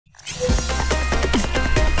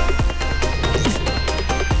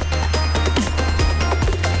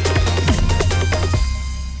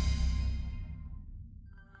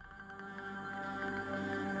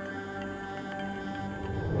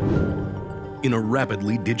In a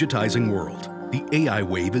rapidly digitizing world, the AI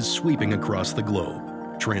wave is sweeping across the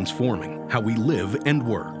globe, transforming how we live and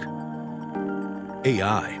work.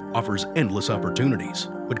 AI offers endless opportunities,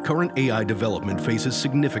 but current AI development faces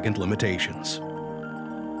significant limitations.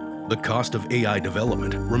 The cost of AI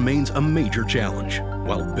development remains a major challenge,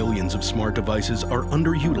 while billions of smart devices are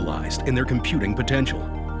underutilized in their computing potential.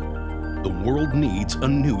 The world needs a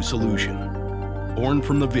new solution, born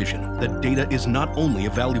from the vision that data is not only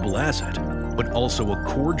a valuable asset, but also a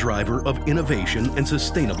core driver of innovation and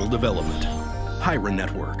sustainable development. Hyra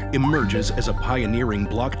Network emerges as a pioneering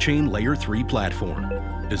blockchain Layer 3 platform,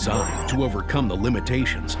 designed to overcome the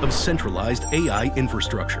limitations of centralized AI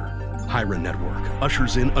infrastructure. Hyra Network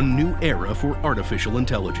ushers in a new era for artificial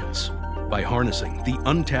intelligence by harnessing the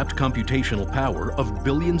untapped computational power of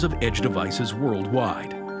billions of edge devices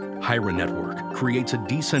worldwide. Hyra Network creates a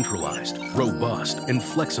decentralized, robust, and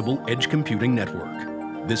flexible edge computing network.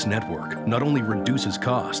 This network not only reduces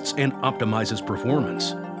costs and optimizes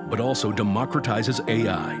performance, but also democratizes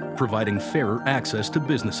AI, providing fairer access to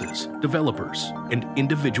businesses, developers, and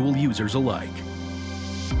individual users alike.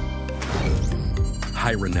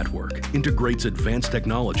 Hyra Network integrates advanced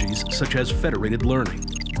technologies such as federated learning,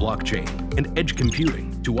 blockchain, and edge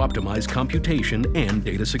computing to optimize computation and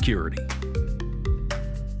data security.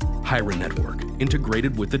 Hyra Network,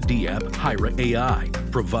 integrated with the DApp Hyra AI,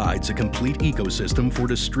 provides a complete ecosystem for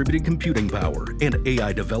distributed computing power and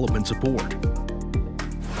AI development support.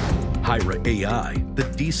 Hyra AI, the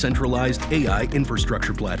decentralized AI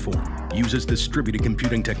infrastructure platform, uses distributed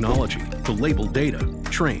computing technology to label data,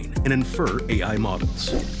 train, and infer AI models.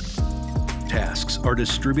 Tasks are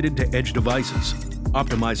distributed to edge devices,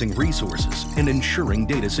 optimizing resources and ensuring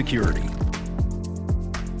data security.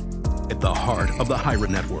 At the heart of the Hyra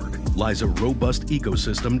Network lies a robust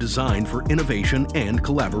ecosystem designed for innovation and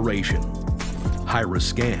collaboration. Hyra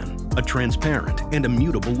Scan, a transparent and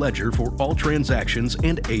immutable ledger for all transactions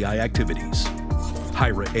and AI activities.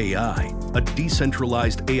 Hyra AI, a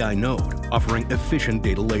decentralized AI node offering efficient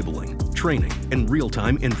data labeling, training, and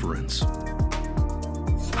real-time inference.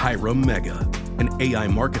 Hyra Mega, an AI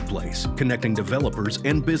marketplace connecting developers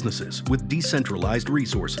and businesses with decentralized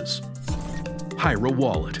resources. Hyra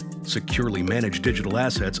Wallet, securely managed digital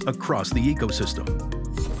assets across the ecosystem.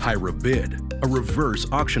 Hyra Bid, a reverse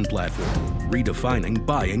auction platform, redefining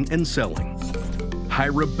buying and selling.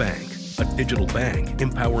 Hyra Bank, a digital bank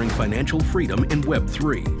empowering financial freedom in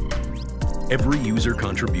Web3. Every user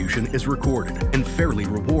contribution is recorded and fairly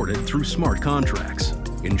rewarded through smart contracts,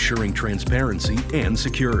 ensuring transparency and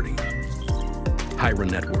security. Hyra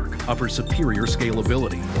Network offers superior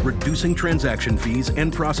scalability, reducing transaction fees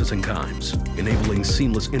and processing times, enabling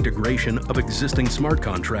seamless integration of existing smart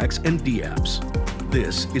contracts and dApps.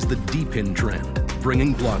 This is the DePIN trend,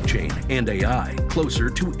 bringing blockchain and AI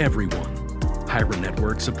closer to everyone. Hyra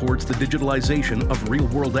Network supports the digitalization of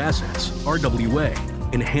real-world assets, RWA,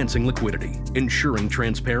 enhancing liquidity, ensuring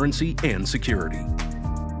transparency and security.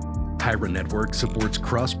 Hyra Network supports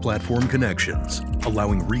cross-platform connections,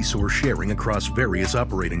 allowing resource sharing across various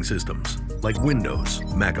operating systems like Windows,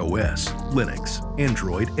 macOS, Linux,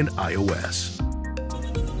 Android, and iOS.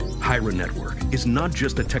 Hyra Network is not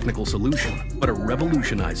just a technical solution, but a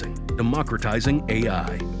revolutionizing, democratizing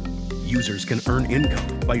AI. Users can earn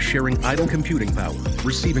income by sharing idle computing power,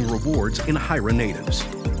 receiving rewards in Hyra natives.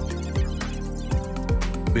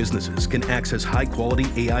 Businesses can access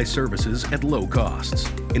high-quality AI services at low costs,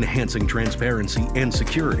 enhancing transparency and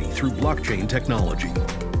security through blockchain technology.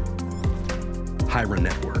 Hyra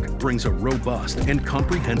Network brings a robust and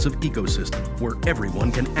comprehensive ecosystem where everyone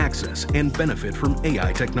can access and benefit from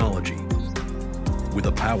AI technology. With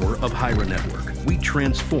the power of Hyra Network, we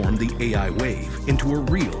transform the AI wave into a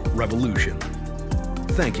real revolution.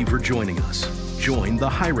 Thank you for joining us. Join the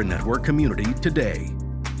Hyra Network community today.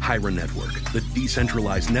 Hyra Network, the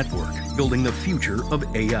decentralized network building the future of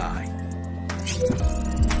AI.